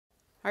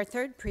Our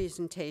third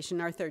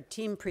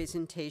team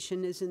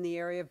presentation is in the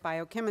area of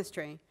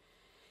biochemistry.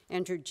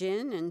 Andrew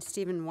Jin and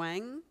Stephen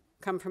Wang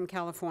come from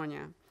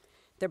California.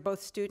 They're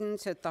both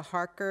students at the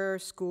Harker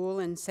School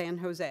in San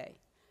Jose.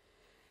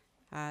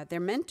 Their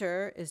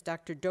mentor is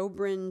Dr.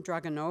 Dobrin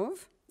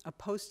Dragonov, a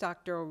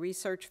postdoctoral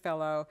research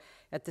fellow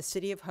at the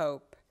City of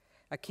Hope,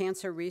 a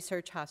cancer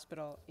research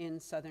hospital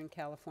in Southern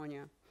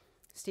California.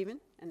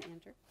 Stephen and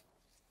Andrew.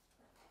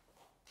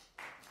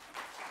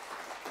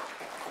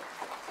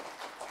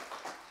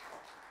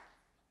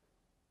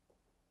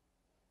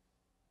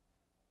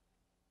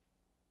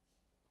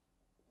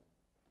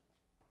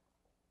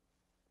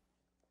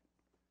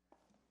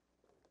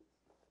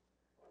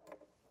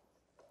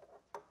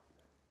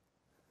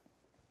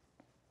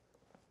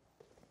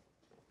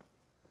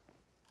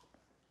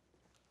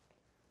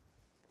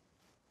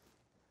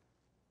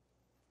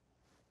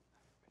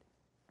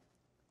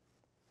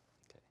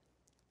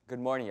 Good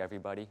morning,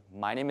 everybody.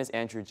 My name is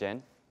Andrew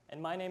Jin. And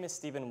my name is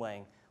Stephen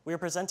Wang. We are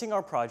presenting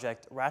our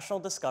project, Rational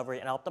Discovery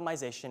and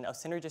Optimization of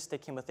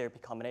Synergistic Chemotherapy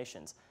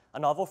Combinations, a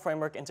novel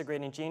framework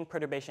integrating gene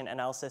perturbation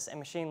analysis and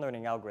machine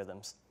learning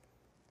algorithms.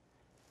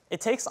 It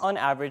takes, on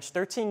average,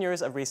 13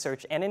 years of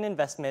research and an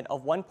investment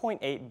of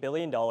 $1.8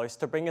 billion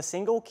to bring a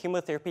single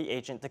chemotherapy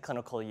agent to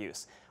clinical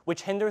use,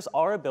 which hinders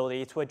our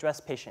ability to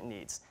address patient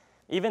needs.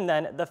 Even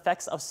then, the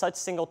effects of such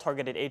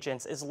single-targeted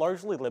agents is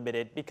largely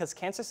limited because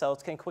cancer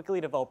cells can quickly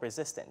develop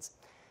resistance.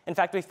 In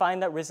fact, we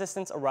find that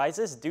resistance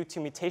arises due to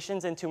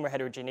mutations in tumor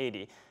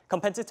heterogeneity,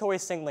 compensatory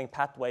signaling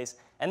pathways,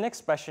 and the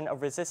expression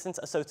of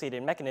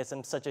resistance-associated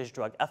mechanisms such as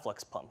drug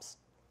efflux pumps.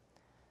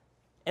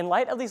 In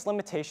light of these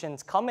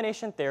limitations,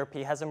 combination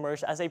therapy has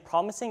emerged as a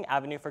promising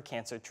avenue for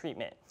cancer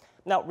treatment.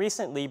 Now,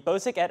 recently,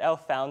 Bozic et al.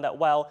 Found that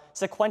while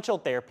sequential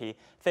therapy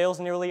fails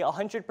nearly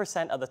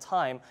 100% of the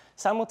time,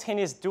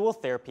 simultaneous dual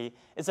therapy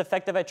is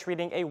effective at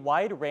treating a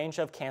wide range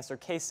of cancer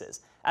cases,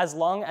 as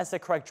long as the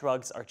correct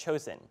drugs are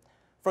chosen.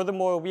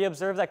 Furthermore, we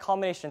observe that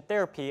combination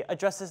therapy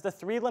addresses the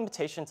three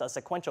limitations of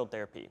sequential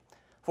therapy.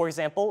 For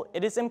example,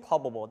 it is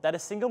improbable that a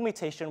single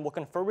mutation will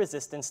confer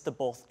resistance to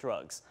both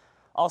drugs.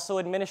 Also,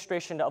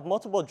 administration of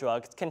multiple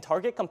drugs can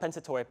target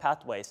compensatory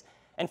pathways.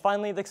 And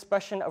finally, the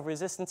expression of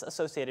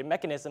resistance-associated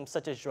mechanisms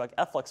such as drug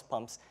efflux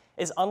pumps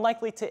is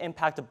unlikely to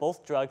impact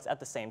both drugs at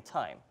the same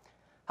time.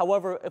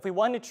 However, if we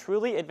want to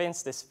truly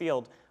advance this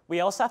field, we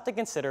also have to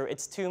consider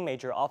its two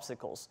major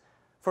obstacles.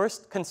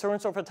 First,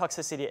 concerns over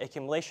toxicity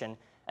accumulation,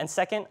 and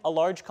second, a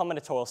large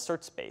combinatorial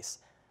search space.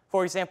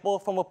 For example,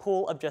 from a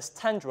pool of just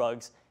 10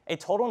 drugs, a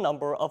total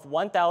number of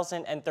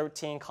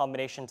 1,013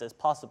 combinations is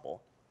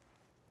possible.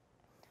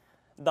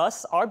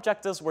 Thus, our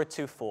objectives were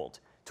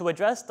twofold. To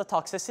address the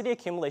toxicity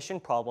accumulation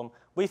problem,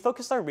 we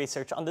focused our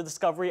research on the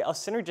discovery of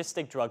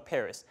synergistic drug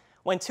pairs.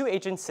 When two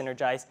agents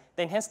synergize,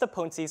 they enhance the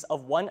potencies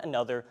of one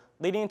another,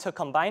 leading to a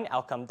combined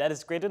outcome that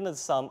is greater than the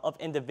sum of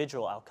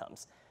individual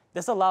outcomes.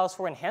 This allows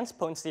for enhanced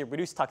potency,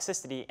 reduced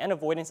toxicity, and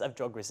avoidance of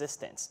drug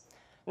resistance.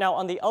 Now,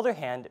 on the other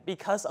hand,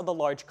 because of the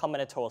large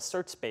combinatorial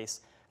search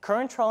space,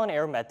 current trial and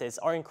error methods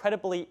are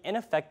incredibly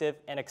ineffective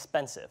and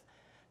expensive.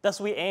 Thus,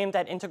 we aimed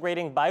at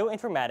integrating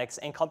bioinformatics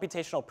and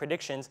computational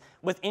predictions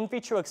with in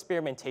vitro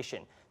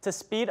experimentation to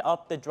speed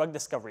up the drug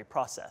discovery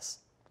process.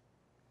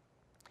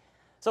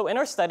 So in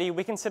our study,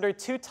 we considered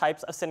two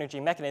types of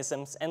synergy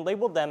mechanisms and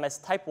labeled them as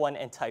type 1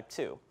 and type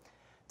 2.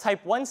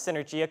 Type 1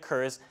 synergy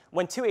occurs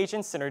when two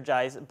agents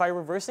synergize by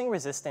reversing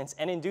resistance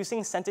and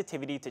inducing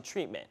sensitivity to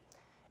treatment.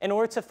 In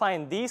order to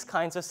find these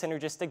kinds of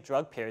synergistic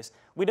drug pairs,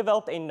 we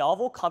developed a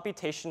novel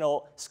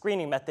computational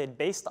screening method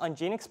based on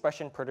gene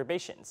expression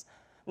perturbations.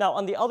 Now,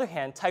 on the other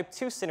hand, type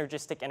 2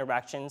 synergistic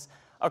interactions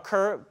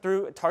occur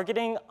through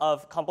targeting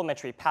of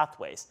complementary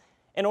pathways.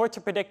 In order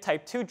to predict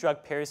type 2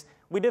 drug pairs,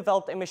 we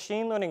developed a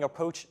machine learning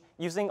approach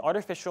using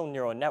artificial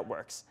neural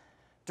networks.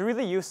 Through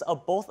the use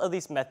of both of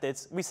these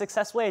methods, we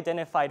successfully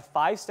identified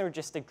 5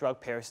 synergistic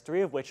drug pairs,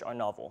 3 of which are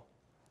novel.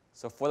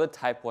 So for the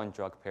type 1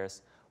 drug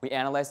pairs, we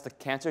analyzed the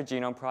Cancer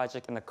Genome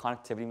Project and the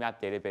connectivity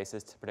map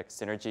databases to predict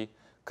synergy,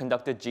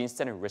 conducted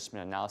gene-state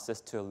enrichment analysis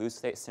to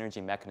elucidate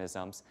synergy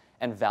mechanisms,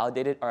 and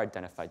validated our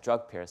identified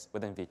drug pairs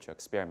with in vitro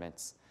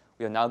experiments.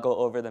 We will now go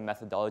over the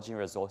methodology and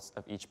results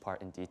of each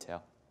part in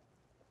detail.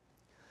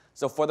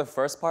 So for the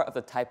first part of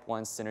the type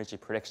 1 synergy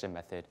prediction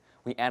method,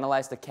 we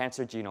analyzed the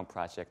Cancer Genome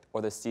Project,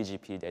 or the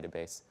CGP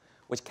database,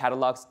 which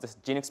catalogs the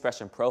gene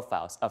expression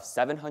profiles of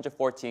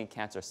 714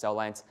 cancer cell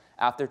lines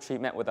after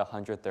treatment with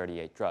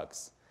 138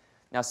 drugs.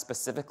 Now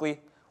specifically,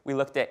 we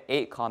looked at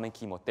 8 common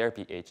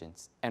chemotherapy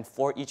agents, and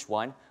for each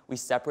one, we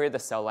separated the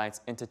cell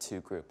lines into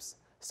 2 groups,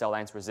 cell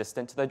lines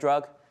resistant to the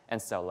drug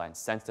and cell lines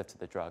sensitive to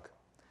the drug.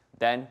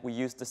 Then we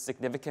used the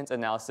significance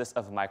analysis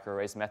of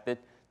microarrays method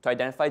to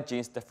identify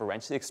genes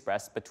differentially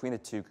expressed between the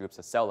 2 groups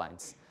of cell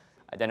lines,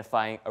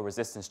 identifying a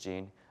resistance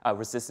gene, a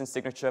resistance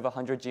signature of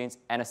 100 genes,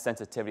 and a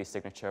sensitivity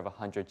signature of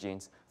 100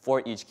 genes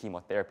for each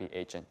chemotherapy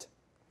agent.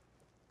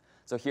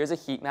 So here's a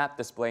heat map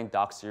displaying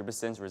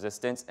doxorubicin's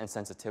resistance and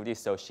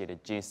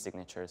sensitivity-associated gene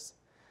signatures.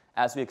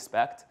 As we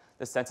expect,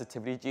 the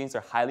sensitivity genes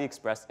are highly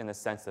expressed in the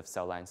sensitive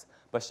cell lines,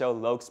 but show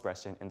low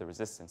expression in the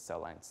resistance cell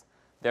lines.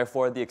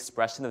 Therefore, the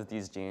expression of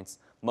these genes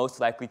most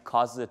likely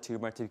causes a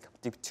tumor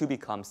to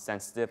become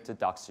sensitive to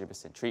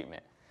doxorubicin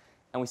treatment.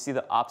 And we see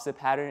the opposite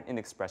pattern in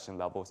expression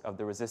levels of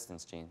the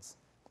resistance genes.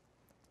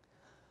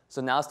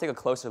 So now let's take a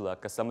closer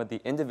look at some of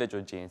the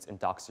individual genes in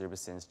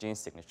doxorubicin's gene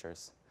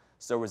signatures.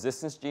 So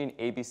resistance gene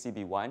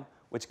ABCB1,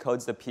 which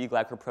codes the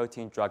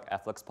P-glycoprotein drug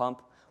efflux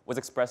pump, was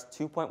expressed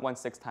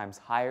 2.16 times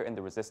higher in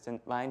the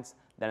resistant lines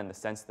than in the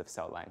sensitive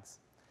cell lines.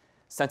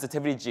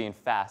 Sensitivity gene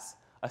FAS,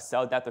 a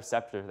cell death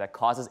receptor that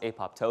causes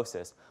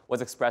apoptosis,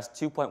 was expressed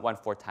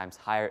 2.14 times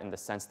higher in the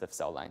sensitive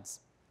cell lines.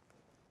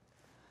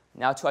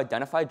 Now, to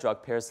identify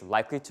drug pairs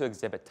likely to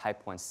exhibit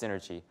type 1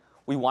 synergy,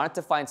 we wanted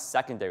to find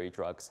secondary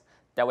drugs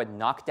that would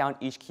knock down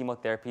each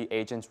chemotherapy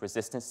agent's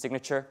resistance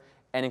signature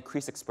and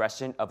increase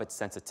expression of its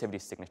sensitivity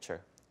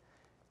signature.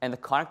 And the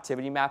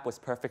connectivity map was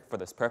perfect for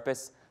this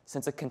purpose,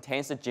 since it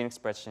contains the gene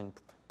expression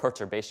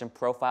perturbation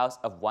profiles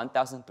of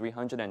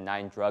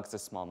 1,309 drugs of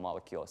small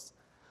molecules.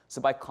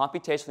 So by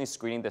computationally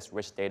screening this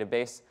rich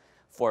database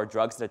for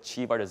drugs that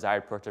achieve our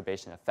desired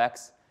perturbation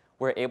effects,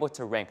 we're able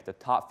to rank the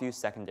top few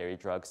secondary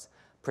drugs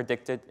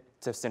predicted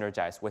to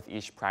synergize with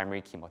each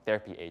primary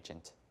chemotherapy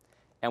agent.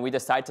 And we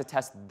decided to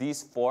test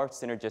these 4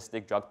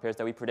 synergistic drug pairs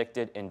that we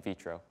predicted in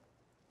vitro.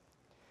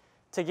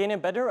 To gain a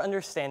better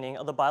understanding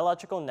of the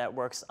biological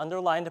networks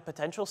underlying the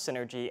potential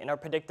synergy in our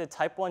predicted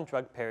type 1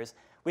 drug pairs,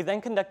 we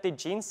then conducted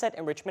gene set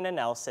enrichment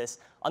analysis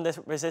on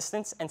the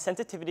resistance and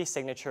sensitivity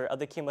signature of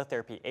the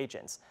chemotherapy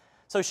agents.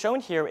 So shown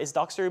here is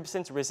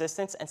doxorubicin's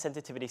resistance and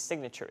sensitivity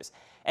signatures.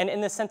 And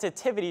in the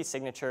sensitivity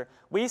signature,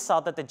 we saw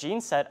that the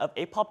gene set of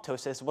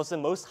apoptosis was the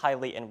most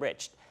highly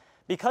enriched.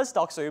 Because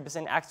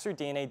doxorubicin acts through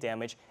DNA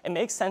damage, it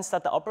makes sense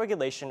that the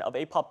upregulation of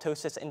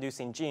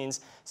apoptosis-inducing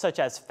genes such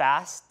as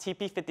FAS,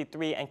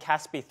 TP53, and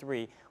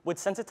Casp3 would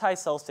sensitize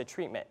cells to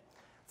treatment.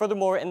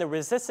 Furthermore, in the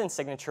resistance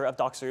signature of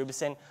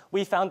doxorubicin,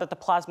 we found that the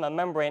plasma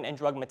membrane and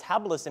drug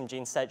metabolism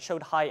gene set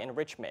showed high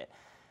enrichment.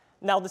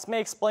 Now, this may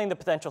explain the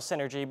potential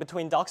synergy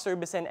between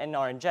doxorubicin and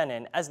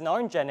naringenin, as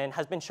naringenin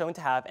has been shown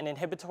to have an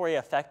inhibitory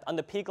effect on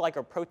the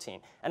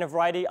P-glycoprotein and a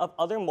variety of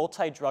other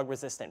multi-drug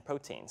resistant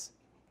proteins.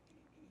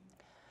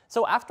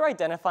 So after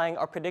identifying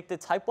our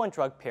predicted type 1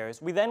 drug pairs,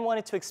 we then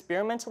wanted to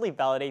experimentally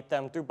validate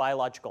them through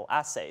biological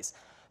assays.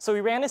 So we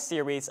ran a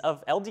series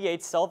of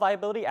LDH cell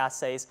viability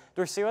assays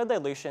through serial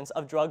dilutions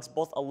of drugs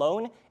both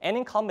alone and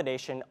in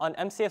combination on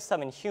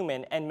MCF7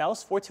 human and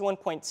mouse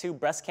 41.2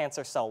 breast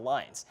cancer cell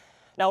lines.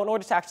 Now, in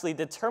order to actually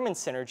determine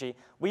synergy,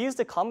 we used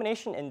the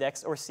combination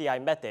index or CI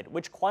method,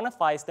 which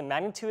quantifies the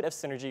magnitude of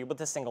synergy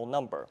with a single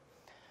number.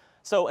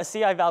 So a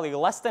CI value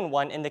less than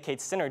 1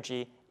 indicates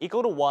synergy,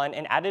 equal to 1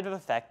 an additive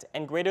effect,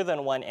 and greater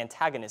than 1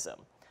 antagonism.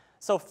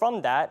 So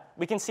from that,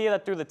 we can see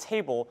that through the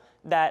table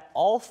that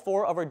all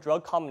 4 of our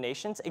drug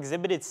combinations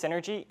exhibited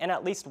synergy in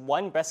at least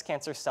 1 breast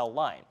cancer cell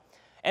line.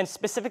 And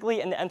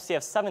specifically in the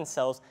MCF7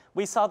 cells,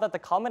 we saw that the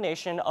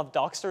combination of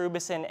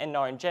doxorubicin and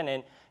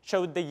naringenin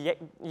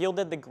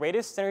yielded the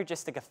greatest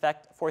synergistic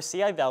effect for a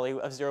CI value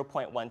of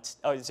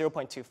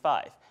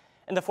 0.25.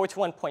 In the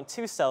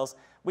 41.2 cells,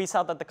 we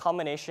saw that the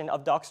combination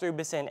of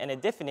doxorubicin and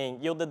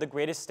adifinin yielded the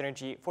greatest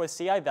synergy for a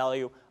CI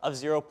value of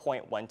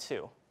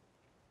 0.12.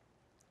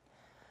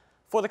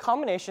 For the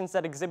combinations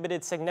that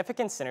exhibited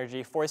significant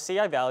synergy for a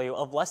CI value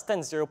of less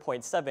than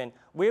 0.7,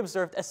 we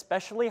observed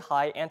especially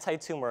high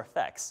anti-tumor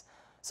effects.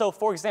 So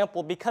for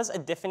example, because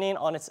adifinin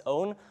on its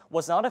own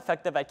was not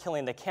effective at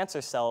killing the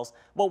cancer cells,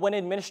 but when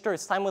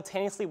administered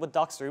simultaneously with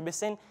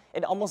doxorubicin,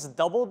 it almost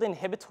doubled the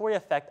inhibitory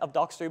effect of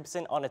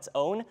doxorubicin on its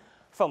own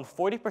from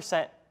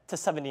 40% to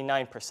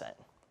 79%.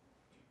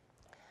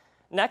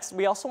 Next,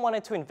 we also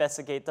wanted to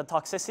investigate the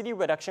toxicity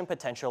reduction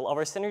potential of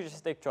our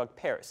synergistic drug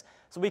pairs.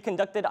 So we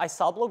conducted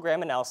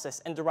isoblogram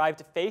analysis and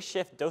derived phase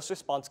shift dose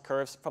response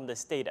curves from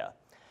this data.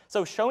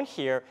 So shown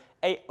here,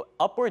 a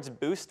upwards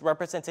boost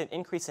represents an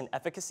increase in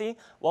efficacy,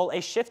 while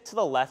a shift to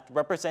the left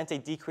represents a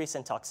decrease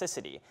in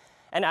toxicity.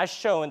 And as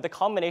shown, the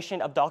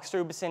combination of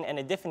doxorubicin and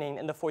adifinin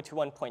in the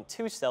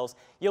 41.2 cells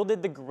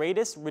yielded the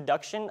greatest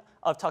reduction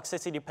of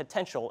toxicity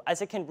potential,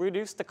 as it can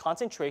reduce the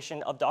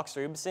concentration of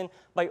doxorubicin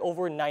by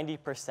over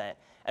 90%.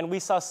 And we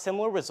saw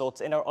similar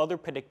results in our other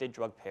predicted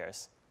drug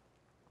pairs.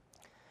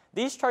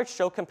 These charts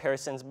show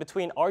comparisons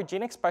between our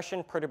gene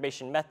expression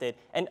perturbation method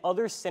and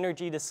other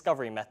synergy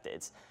discovery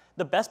methods.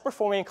 The best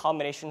performing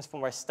combinations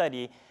from our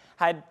study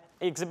had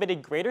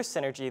exhibited greater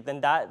synergy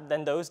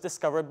than those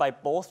discovered by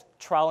both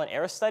trial and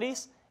error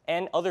studies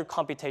and other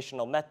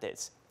computational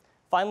methods.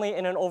 Finally,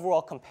 in an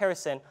overall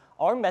comparison,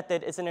 our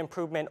method is an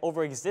improvement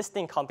over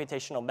existing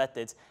computational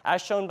methods,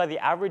 as shown by the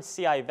average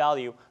CI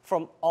value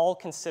from all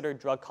considered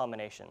drug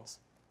combinations.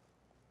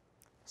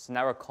 So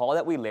now recall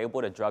that we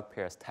labeled a drug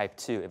pair as type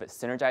 2 if it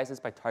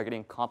synergizes by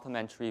targeting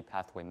complementary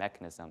pathway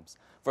mechanisms.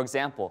 For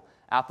example,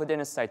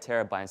 Apidanus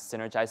citera binds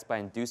synergized by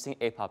inducing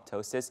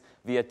apoptosis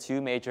via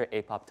 2 major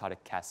apoptotic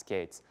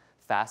cascades,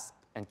 FAS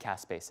and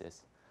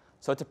caspases.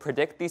 So to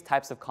predict these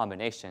types of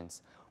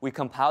combinations, we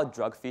compiled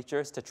drug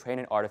features to train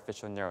an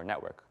artificial neural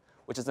network,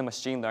 which is a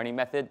machine learning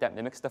method that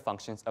mimics the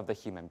functions of the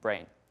human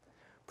brain.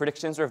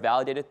 Predictions were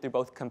validated through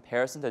both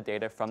comparison to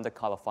data from the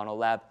Califano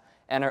lab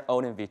and our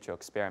own in vitro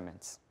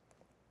experiments.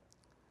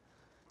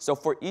 So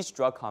for each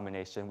drug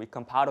combination, we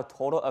compiled a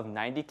total of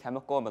 90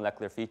 chemical and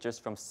molecular features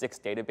from 6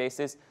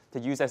 databases to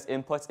use as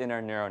inputs in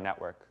our neural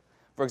network.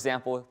 For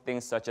example,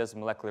 things such as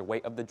molecular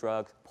weight of the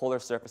drug, polar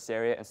surface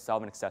area, and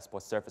solvent accessible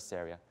surface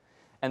area.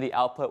 And the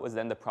output was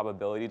then the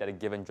probability that a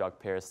given drug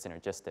pair is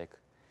synergistic.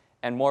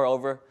 And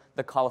moreover,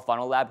 the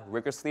Califano lab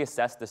rigorously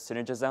assessed the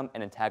synergism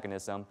and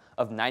antagonism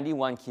of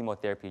 91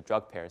 chemotherapy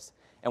drug pairs.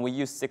 And we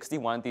used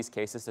 61 of these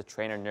cases to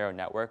train our neural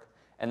network,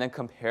 and then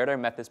compared our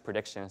method's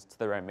predictions to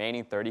the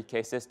remaining 30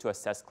 cases to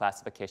assess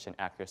classification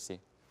accuracy.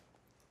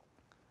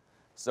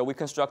 So we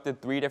constructed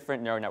 3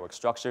 different neural network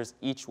structures,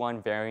 each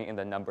one varying in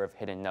the number of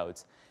hidden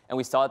nodes. And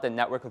we saw that the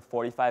network with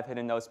 45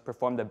 hidden nodes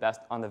performed the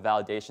best on the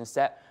validation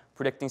set,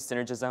 predicting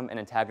synergism and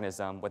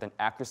antagonism with an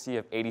accuracy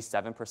of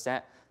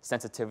 87%,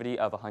 sensitivity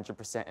of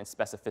 100%, and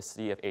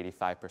specificity of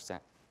 85%.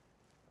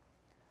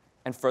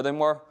 And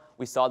furthermore,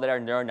 we saw that our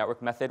neural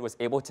network method was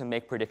able to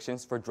make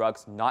predictions for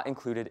drugs not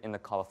included in the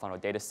Califano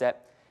dataset,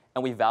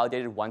 and we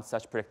validated one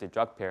such predicted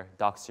drug pair,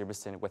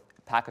 doxorubicin, with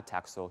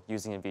paclitaxel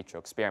using in vitro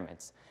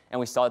experiments. And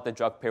we saw that the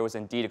drug pair was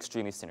indeed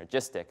extremely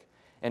synergistic.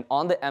 And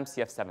on the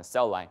MCF7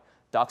 cell line,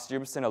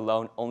 doxorubicin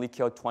alone only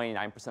killed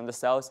 29% of the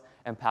cells,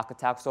 and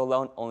paclitaxel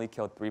alone only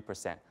killed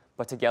 3%.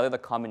 But together, the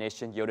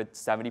combination yielded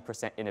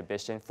 70%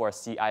 inhibition for a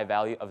CI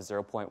value of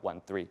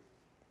 0.13.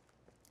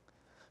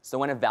 So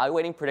when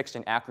evaluating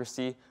prediction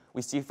accuracy,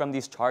 we see from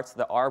these charts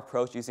that our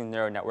approach using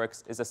neural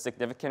networks is a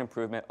significant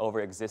improvement over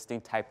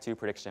existing type 2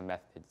 prediction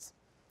methods.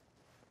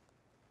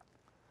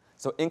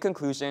 So in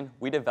conclusion,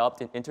 we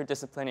developed an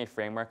interdisciplinary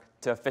framework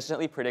to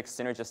efficiently predict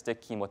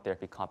synergistic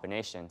chemotherapy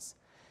combinations.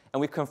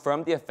 And we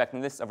confirmed the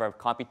effectiveness of our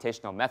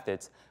computational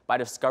methods by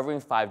discovering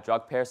 5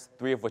 drug pairs,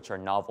 3 of which are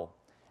novel.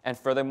 And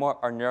furthermore,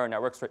 our neural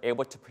networks were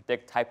able to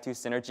predict type 2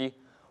 synergy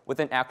with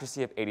an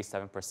accuracy of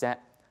 87%,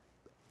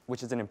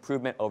 which is an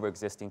improvement over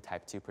existing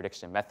type 2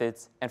 prediction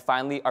methods. And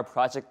finally, our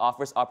project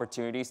offers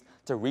opportunities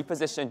to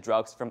reposition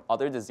drugs from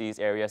other disease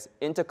areas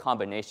into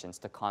combinations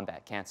to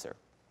combat cancer.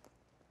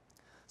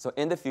 So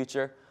in the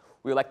future,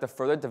 we would like to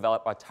further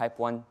develop our type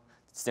 1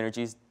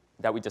 synergies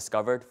that we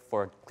discovered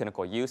for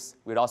clinical use.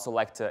 We'd also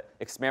like to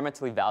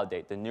experimentally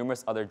validate the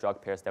numerous other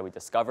drug pairs that we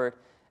discovered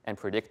and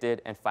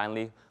predicted. And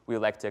finally, we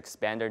would like to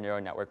expand our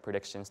neural network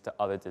predictions to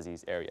other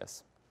disease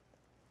areas.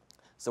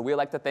 So we'd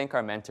like to thank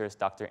our mentors,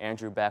 Dr.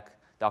 Andrew Beck,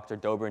 Dr.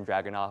 Dobrin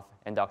Dragonov,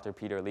 and Dr.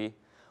 Peter Lee.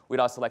 We'd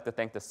also like to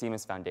thank the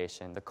Siemens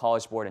Foundation, the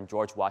College Board, and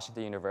George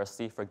Washington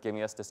University for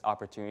giving us this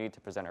opportunity to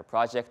present our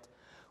project.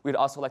 We'd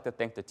also like to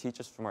thank the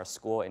teachers from our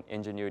school and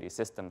Ingenuity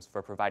Systems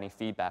for providing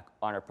feedback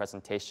on our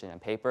presentation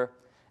and paper.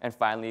 And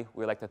finally,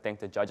 we'd like to thank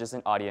the judges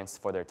and audience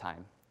for their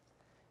time.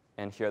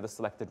 And here are the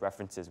selected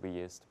references we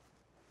used.